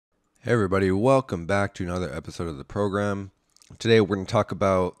Hey everybody, welcome back to another episode of the program. Today we're going to talk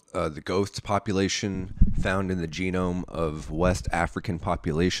about the ghost population found in the genome of West African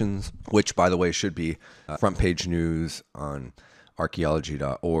populations, which by the way should be front page news on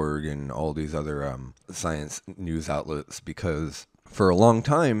archaeology.org and all these other science news outlets, because for a long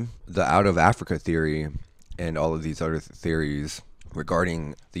time the out of Africa theory and all of these other theories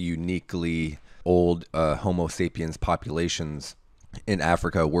regarding the uniquely old Homo sapiens populations in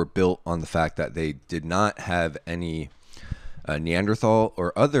Africa were built on the fact that they did not have any Neanderthal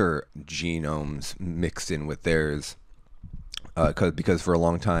or other genomes mixed in with theirs, because for a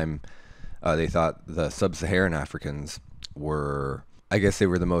long time they thought the sub-Saharan Africans were, I guess they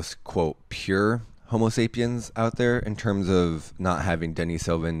were the most, quote, pure Homo sapiens out there in terms of not having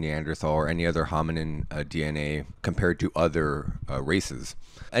Denisovan, Neanderthal, or any other hominin DNA compared to other races.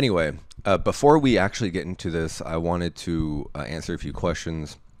 Anyway, before we actually get into this, I wanted to answer a few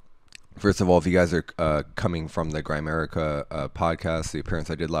questions. First of all, if you guys are coming from the Grimerica podcast, the appearance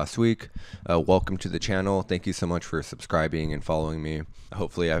I did last week, welcome to the channel. Thank you so much for subscribing and following me.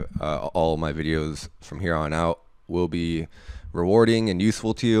 Hopefully, all my videos from here on out will be rewarding and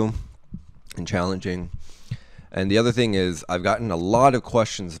useful to you and challenging. And the other thing is, I've gotten a lot of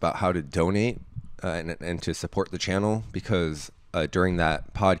questions about how to donate and to support the channel, because during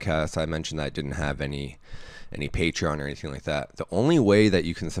that podcast I mentioned that I didn't have any Patreon or anything like that. The only way that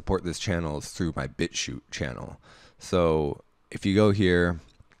you can support this channel is through my BitChute channel. So if you go here,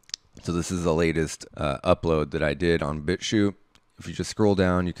 so this is the latest upload that I did on BitChute. If you just scroll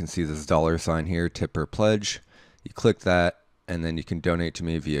down, you can see this $ here, tip or pledge. You click that, and then you can donate to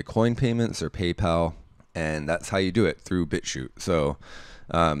me via coin payments or PayPal, and that's how you do it, through BitChute. So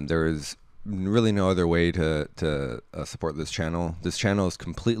there is really no other way to support this channel. This channel is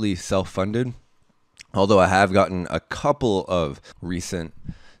completely self-funded, although I have gotten a couple of recent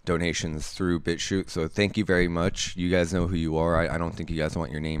donations through BitChute, so thank you very much. You guys know who you are. I don't think you guys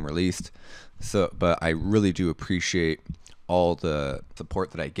want your name released, but I really do appreciate all the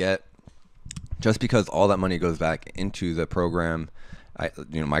support that I get, just because all that money goes back into the program.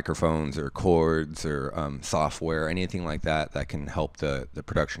 Microphones or cords or software, anything like that that can help the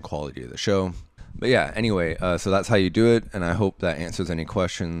production quality of the show. But yeah, anyway, so that's how you do it, and I hope that answers any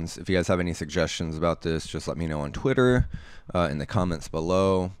questions. If you guys have any suggestions about this, just let me know on Twitter, in the comments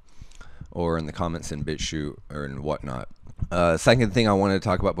below, or in the comments in BitChute or in whatnot. Second thing I wanted to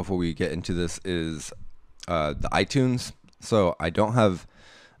talk about before we get into this is the iTunes. So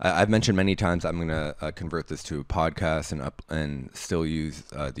I've mentioned many times I'm going to convert this to a podcast and still use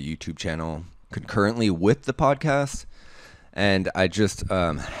the YouTube channel concurrently with the podcast. And I just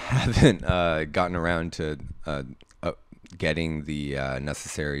haven't gotten around to getting the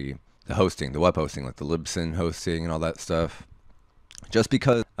necessary hosting, the web hosting, like the Libsyn hosting and all that stuff. Just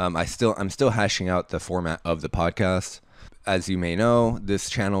because I'm still hashing out the format of the podcast. As you may know, this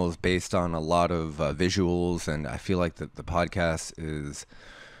channel is based on a lot of visuals, and I feel like that the podcast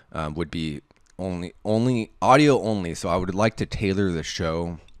would be only audio only. So I would like to tailor the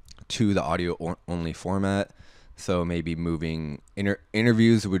show to the audio only format. So maybe moving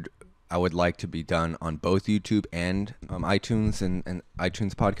interviews I would like to be done on both YouTube and iTunes and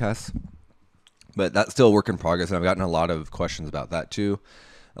iTunes podcasts. But that's still a work in progress, and I've gotten a lot of questions about that too.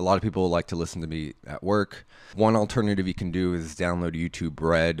 A lot of people like to listen to me at work. One alternative you can do is download YouTube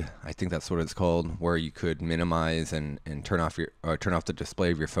Red. I think that's what it's called, where you could minimize and turn off the display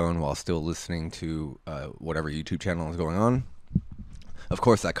of your phone while still listening to whatever YouTube channel is going on. Of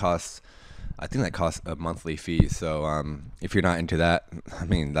course, I think that costs a monthly fee. So if you're not into that, I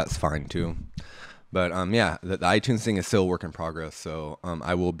mean, that's fine too. But yeah, the iTunes thing is still a work in progress. So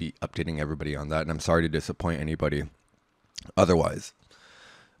I will be updating everybody on that, and I'm sorry to disappoint anybody otherwise.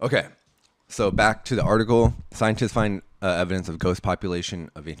 Okay, so back to the article. Scientists find evidence of ghost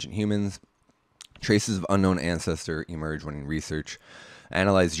population of ancient humans. Traces of unknown ancestor emerge when research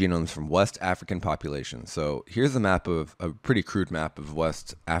analyzed genomes from West African populations. So here's a pretty crude map of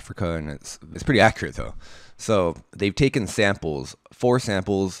West Africa, and it's pretty accurate though. So they've taken samples, 4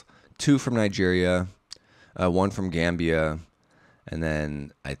 samples, 2 from Nigeria, 1 from Gambia, and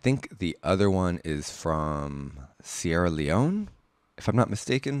then I think the other one is from Sierra Leone, if I'm not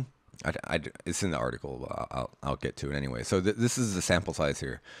mistaken. It's in the article. I'll get to it anyway. So this is the sample size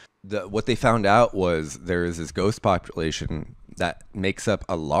here. What they found out was there is this ghost population that makes up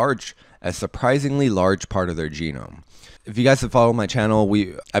a surprisingly large part of their genome. If you guys have followed my channel,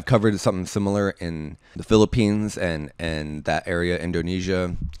 I've covered something similar in the Philippines and that area,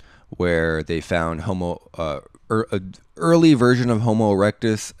 Indonesia, where they found early version of Homo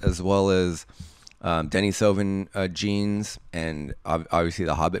erectus, as well as Denisovan genes, and obviously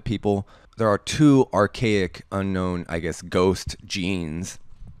the Hobbit people. There are two archaic, unknown, I guess, ghost genes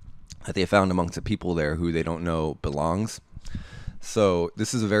that they found amongst the people there who they don't know belongs. So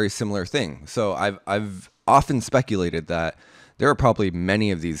this is a very similar thing. So I've often speculated that there are probably many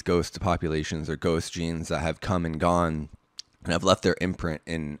of these ghost populations or ghost genes that have come and gone and have left their imprint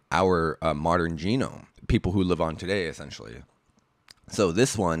in our modern genome, people who live on today, essentially. So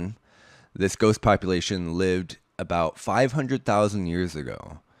this ghost population lived about 500,000 years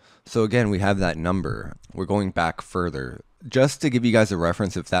ago. So again, we have that number. We're going back further. Just to give you guys a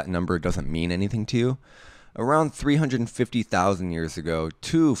reference, if that number doesn't mean anything to you, around 350,000 years ago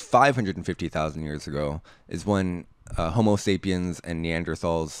to 550,000 years ago is when Homo sapiens and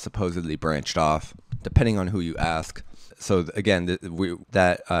Neanderthals supposedly branched off, depending on who you ask. So again,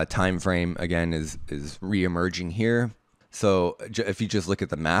 that time frame again is re-emerging here. So if you just look at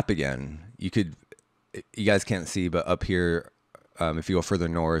the map again, you guys can't see, but up here, if you go further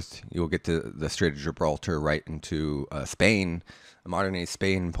north, you'll get to the Strait of Gibraltar, right into Spain, modern-day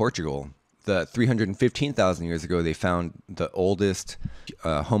Spain and Portugal. The 315,000 years ago, they found the oldest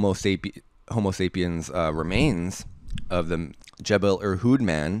Homo sapiens remains of the Jebel Irhoud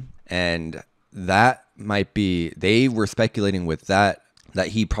man, and that might be, they were speculating with that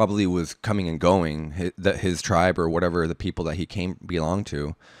he probably was coming and going, his tribe or whatever the people that he belonged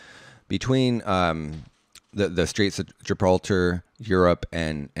to, between the Straits of Gibraltar, Europe,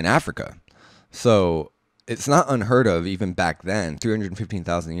 and Africa. So it's not unheard of, even back then.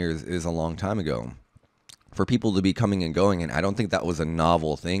 315,000 years is a long time ago for people to be coming and going, and I don't think that was a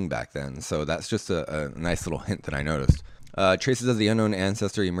novel thing back then. So that's just a nice little hint that I noticed. Traces of the unknown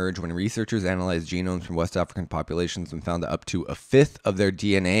ancestor emerged when researchers analyzed genomes from West African populations and found that up to a fifth of their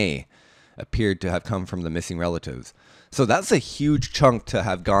DNA appeared to have come from the missing relatives. So that's a huge chunk to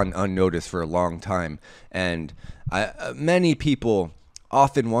have gone unnoticed for a long time. And many people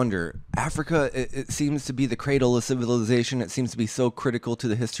often wonder, Africa, it seems to be the cradle of civilization. It seems to be so critical to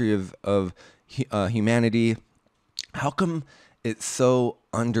the history of humanity. How come it's so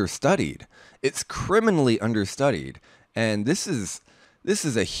understudied? It's criminally understudied. And this is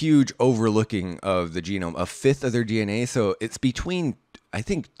a huge overlooking of the genome, a fifth of their DNA. So it's between, I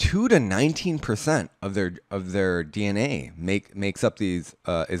think, 2 to 19% of their DNA makes up these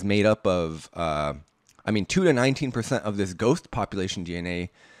is made up of. 2 to 19% of this ghost population DNA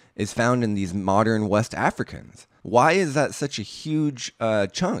is found in these modern West Africans. Why is that such a huge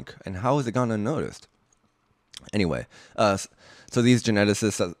chunk, and how has it gone unnoticed? Anyway, so these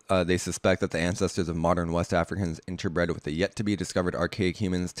geneticists, they suspect that the ancestors of modern West Africans interbred with the yet-to-be-discovered archaic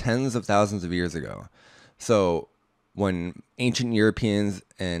humans tens of thousands of years ago. So when ancient Europeans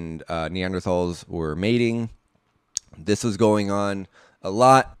and Neanderthals were mating, this was going on a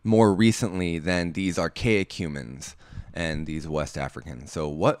lot more recently than these archaic humans and these West Africans. So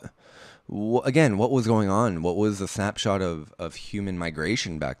what was going on? What was a snapshot of human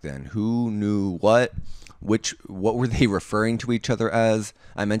migration back then? Who knew what? What were they referring to each other as?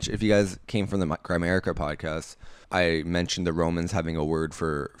 I mentioned, if you guys came from the Grimerica podcast, I mentioned the Romans having a word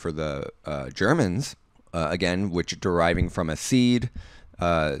for the Germans, again, which deriving from a seed,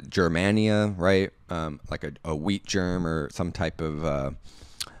 Germania, right? Like a wheat germ or some type of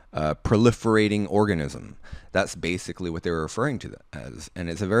proliferating organism. That's basically what they were referring to as.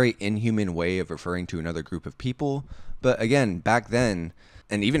 And it's a very inhuman way of referring to another group of people. But again, back then,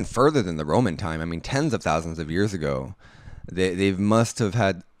 and even further than the Roman time, tens of thousands of years ago, they must have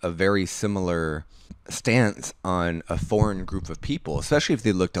had a very similar stance on a foreign group of people, especially if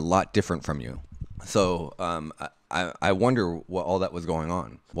they looked a lot different from you. So I wonder what all that was going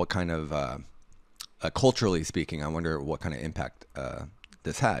on. What kind of, culturally speaking, I wonder what kind of impact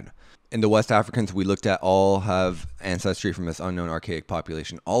this had. In the West Africans we looked at, all have ancestry from this unknown archaic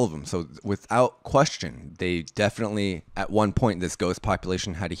population, all of them. So without question, they definitely, at one point, this ghost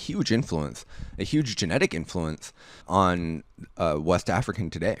population had a huge influence, a huge genetic influence on West African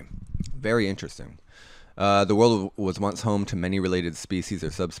today. Very interesting. The world was once home to many related species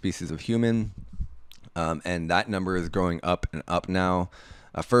or subspecies of human, and that number is growing up and up now.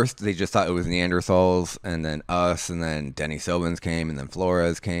 First, they just thought it was Neanderthals, and then us, and then Denisovans came, and then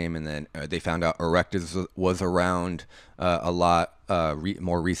Flores came, and then they found out Erectus was around a lot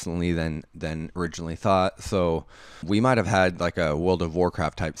more recently than originally thought. So we might have had like a World of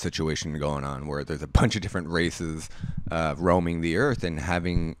Warcraft type situation going on, where there's a bunch of different races roaming the earth and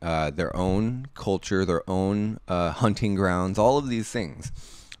having their own culture, their own hunting grounds, all of these things.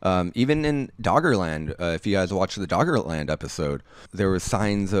 Even in Doggerland, if you guys watched the Doggerland episode, there were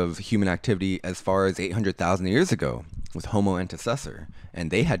signs of human activity as far as 800,000 years ago with Homo ancestor,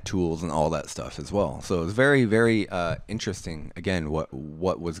 and they had tools and all that stuff as well. So it was very, very interesting. Again,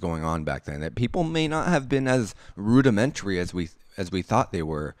 what was going on back then? That people may not have been as rudimentary as we thought they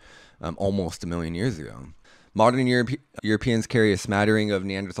were almost a million years ago. Modern Europeans carry a smattering of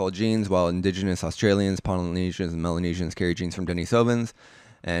Neanderthal genes, while indigenous Australians, Polynesians, and Melanesians carry genes from Denisovans.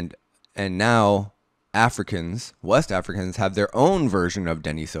 And now Africans, West Africans, have their own version of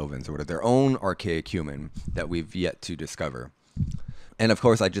Denisovans, or their own archaic human that we've yet to discover. And of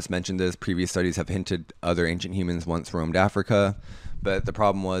course, I just mentioned this. Previous studies have hinted other ancient humans once roamed Africa, but the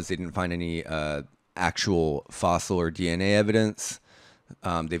problem was they didn't find any actual fossil or DNA evidence.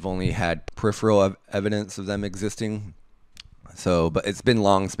 They've only had peripheral evidence of them existing. So, but it's been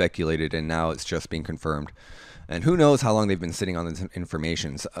long speculated, and now it's just being confirmed. And who knows how long they've been sitting on this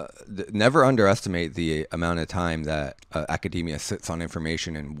information. So, never underestimate the amount of time that academia sits on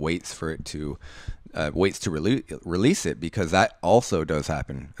information and waits for it to release it, because that also does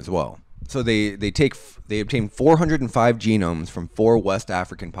happen as well. So they obtain 405 genomes from 4 West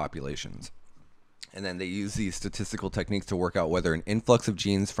African populations. And then they use these statistical techniques to work out whether an influx of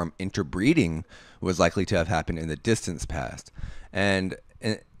genes from interbreeding was likely to have happened in the distant past. And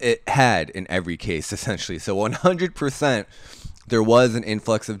it had in every case, essentially. So 100% there was an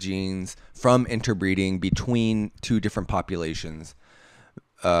influx of genes from interbreeding between 2 different populations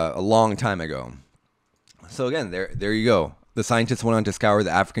a long time ago. So again, there you go. The scientists went on to scour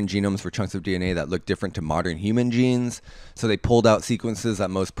the African genomes for chunks of DNA that looked different to modern human genes. So they pulled out sequences that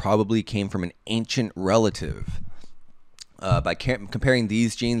most probably came from an ancient relative. By comparing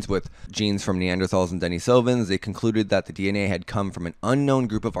these genes with genes from Neanderthals and Denisovans, they concluded that the DNA had come from an unknown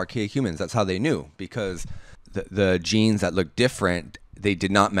group of archaic humans. That's how they knew, because the genes that looked different, they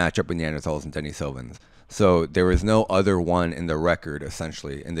did not match up with Neanderthals and Denisovans. So there was no other one in the record,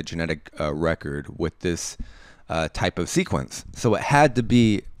 essentially, in the genetic record with this type of sequence. So it had to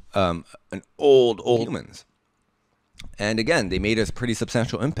be an old humans. And again, they made a pretty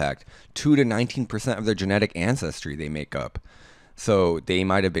substantial impact. 2 to 19% of their genetic ancestry they make up. So they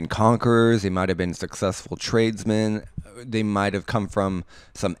might have been conquerors, they might have been successful tradesmen, they might have come from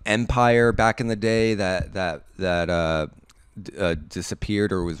some empire back in the day that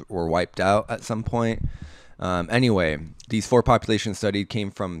disappeared or wiped out at some point. Anyway, these 4 populations studied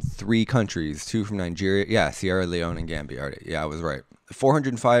came from 3 countries, 2 from Nigeria, Sierra Leone and Gambia. Yeah, I was right.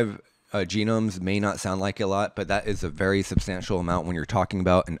 405 genomes may not sound like a lot, but that is a very substantial amount when you're talking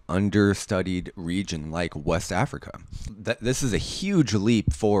about an understudied region like West Africa. This is a huge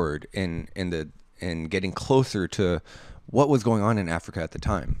leap forward in getting closer to what was going on in Africa at the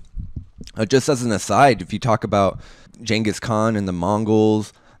time. Just as an aside, if you talk about Genghis Khan and the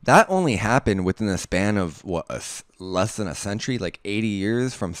Mongols, that only happened within a span of less than a century, like 80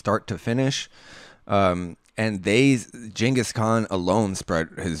 years from start to finish. And Genghis Khan alone spread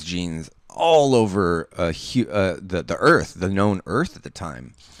his genes all over the Earth, the known Earth at the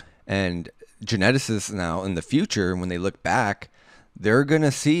time. And geneticists now in the future, when they look back, they're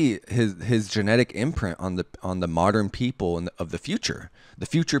gonna see his genetic imprint on the modern people of the future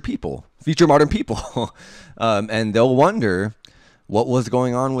modern people, and they'll wonder what was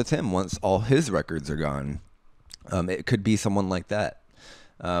going on with him once all his records are gone. It could be someone like that.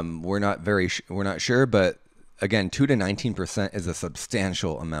 We're not sure, but again, 2 to 19% is a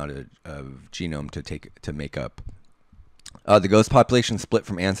substantial amount of genome to make up. The ghost population split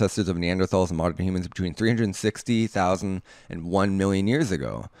from ancestors of Neanderthals and modern humans between 360,000 and 1 million years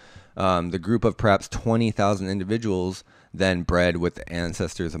ago. The group of perhaps 20,000 individuals then bred with the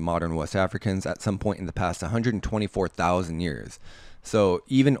ancestors of modern West Africans at some point in the past 124,000 years. So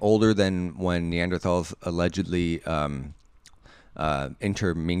even older than when Neanderthals allegedly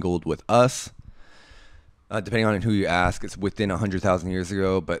intermingled with us. Depending on who you ask, it's within 100,000 years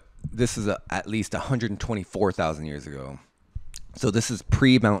ago, but this is at least 124,000 years ago. So this is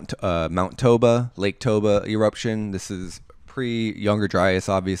pre-Mount Toba, Lake Toba eruption. This is pre-Younger Dryas,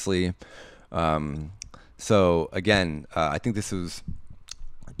 obviously. So again, I think this was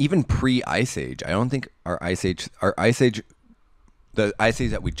even pre-Ice Age. I don't think the Ice Age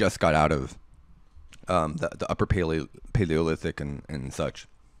that we just got out of, the Upper Paleolithic and such.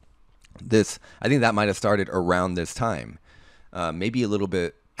 I think that might have started around this time, maybe a little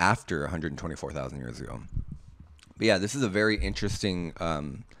bit after 124,000 years ago. But yeah, this is a very interesting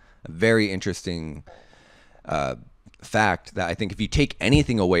fact that I think if you take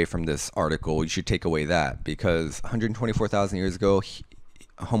anything away from this article, you should take away that, because 124,000 years ago,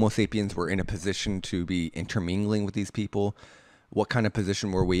 Homo sapiens were in a position to be intermingling with these people what kind of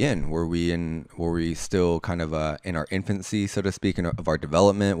position were we in? Were we still kind of in our infancy, so to speak, of our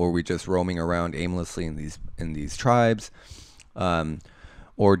development? Were we just roaming around aimlessly in these tribes,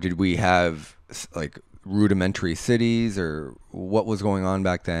 or did we have like rudimentary cities, or what was going on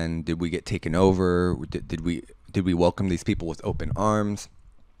back then? Did we get taken over? Did we welcome these people with open arms?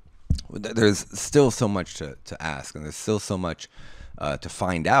 There's still so much to ask, and there's still so much to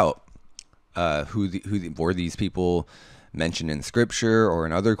find out. Who were these people mentioned in scripture or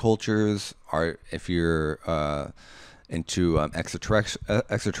in other cultures? If you're into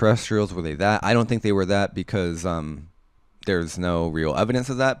extraterrestrials, were they that? I don't think they were that, because there's no real evidence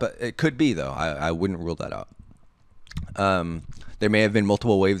of that, but it could be, though. I wouldn't rule that out. There may have been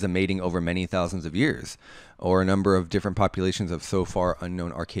multiple waves of mating over many thousands of years, or a number of different populations of so far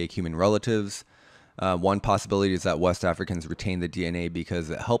unknown archaic human relatives. One possibility is that West Africans retained the DNA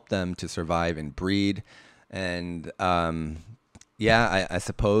because it helped them to survive and breed. And I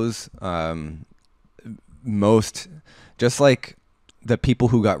suppose most, just like the people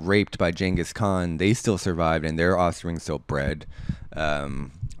who got raped by Genghis Khan, they still survived and their offspring still bred.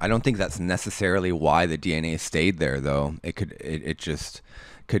 I don't think that's necessarily why the DNA stayed there, though. It could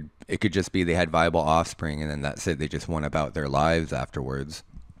just be they had viable offspring, and then that's it. They just went about their lives afterwards.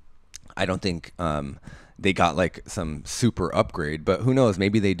 I don't think they got like some super upgrade, but who knows?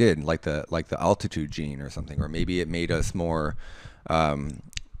 Maybe they did, like the altitude gene or something, or maybe it made us more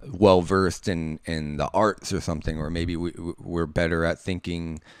well versed in the arts or something, or maybe we're better at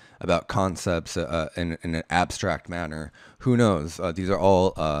thinking about concepts in an abstract manner. Who knows? These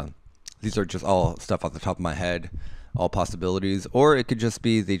are just all stuff off the top of my head, all possibilities. Or it could just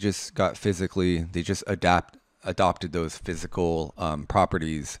be they just adopted those physical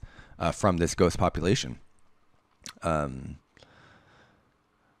properties from this ghost population.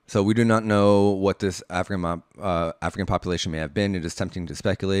 So we do not know what this African population may have been. It is tempting to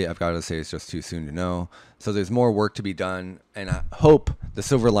speculate. I've got to say it's just too soon to know. So there's more work to be done, and I hope the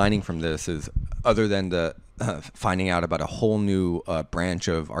silver lining from this is, other than the finding out about a whole new branch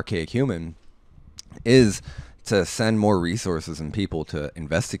of archaic human, is to send more resources and people to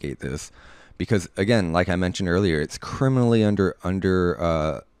investigate this. Because again, like I mentioned earlier, it's criminally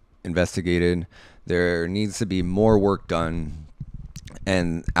under investigated. There needs to be more work done.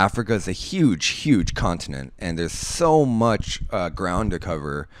 And Africa is a huge continent, and there's so much ground to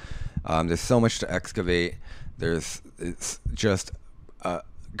cover. There's so much to excavate. It's just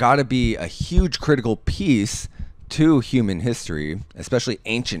got to be a huge critical piece to human history, especially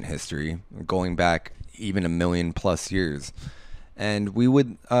ancient history, going back even 1,000,000+ years. And we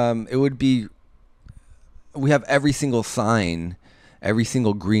have every single sign, every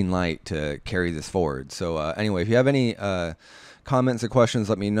single green light to carry this forward. So anyway, if you have any comments or questions,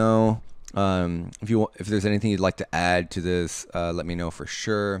 let me know. If there's anything you'd like to add to this, let me know for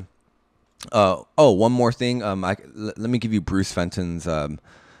sure. One more thing. Let me give you Bruce Fenton's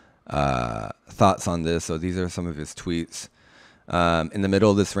thoughts on this. So these are some of his tweets. In the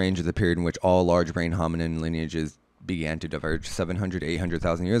middle of this range is the period in which all large brain hominin lineages began to diverge 700 to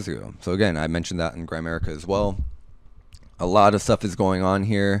 800,000 years ago. So again, I mentioned that in Grimerica as well. A lot of stuff is going on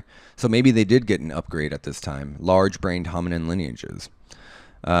here. So maybe they did get an upgrade at this time. Large-brained hominin lineages.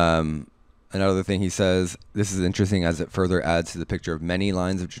 Another thing he says, this is interesting as it further adds to the picture of many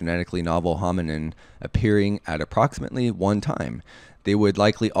lines of genetically novel hominin appearing at approximately one time. They would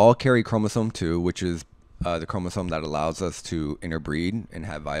likely all carry chromosome 2, which is the chromosome that allows us to interbreed and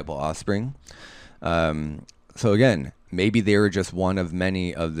have viable offspring. So again, maybe they were just one of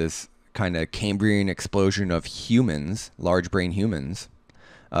many of this kind of Cambrian explosion of humans, large brain humans,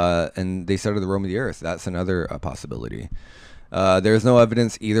 and they started to roam the earth. That's another possibility. There's no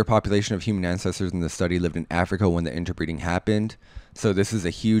evidence either population of human ancestors in the study lived in Africa when the interbreeding happened. So this is a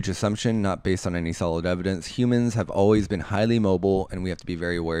huge assumption, not based on any solid evidence. Humans have always been highly mobile, and we have to be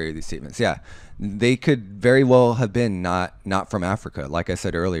very wary of these statements. Yeah, they could very well have been not from Africa. Like I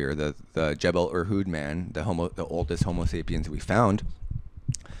said earlier, the Jebel Irhoud man, the oldest Homo sapiens we found,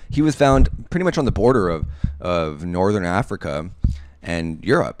 he was found pretty much on the border of northern Africa and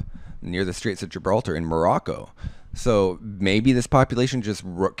Europe, near the Straits of Gibraltar in Morocco. So maybe this population just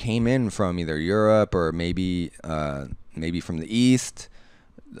came in from either Europe or maybe from the east.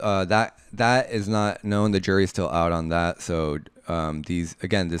 That is not known. The jury's still out on that. So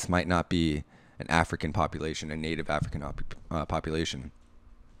this might not be an African population, a native African population.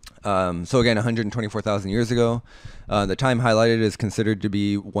 So again, 124,000 years ago, the time highlighted is considered to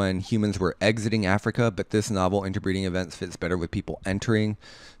be when humans were exiting Africa, but this novel interbreeding event fits better with people entering.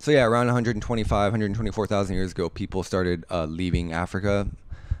 So yeah, around 124,000 years ago, people started leaving Africa.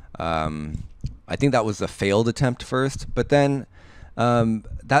 I think that was a failed attempt first, but then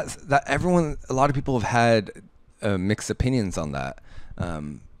That everyone, a lot of people have had mixed opinions on that.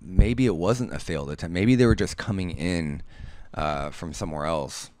 Maybe it wasn't a failed attempt. Maybe they were just coming in from somewhere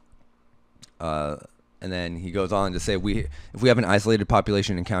else. And then he goes on to say, if we have an isolated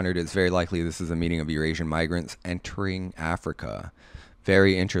population encountered, it's very likely this is a meeting of Eurasian migrants entering Africa.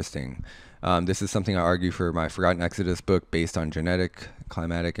 Very interesting. This is something I argue for my Forgotten Exodus book based on genetic,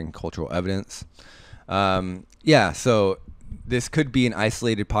 climatic, and cultural evidence. Yeah, so this could be an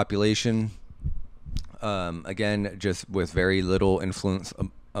isolated population. Again, just with very little influence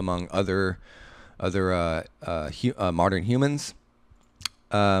among other modern humans.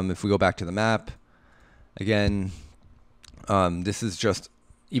 If we go back to the map, again, this is just,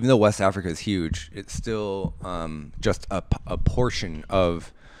 even though West Africa is huge, it's still just a portion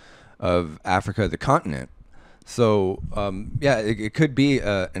of Africa, the continent. So yeah, it could be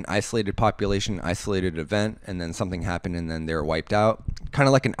an isolated population, isolated event, and then something happened and then they're wiped out. Kind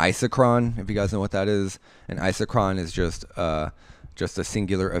of like an isochron, if you guys know what that is. An isochron is just a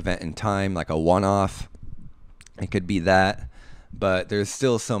singular event in time, like a one-off. It could be that, but there's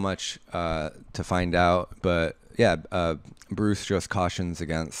still so much to find out. But yeah, Bruce just cautions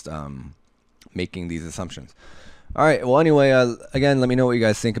against making these assumptions. All right. Well, anyway, again, let me know what you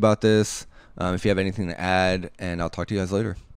guys think about this. If you have anything to add, and I'll talk to you guys later.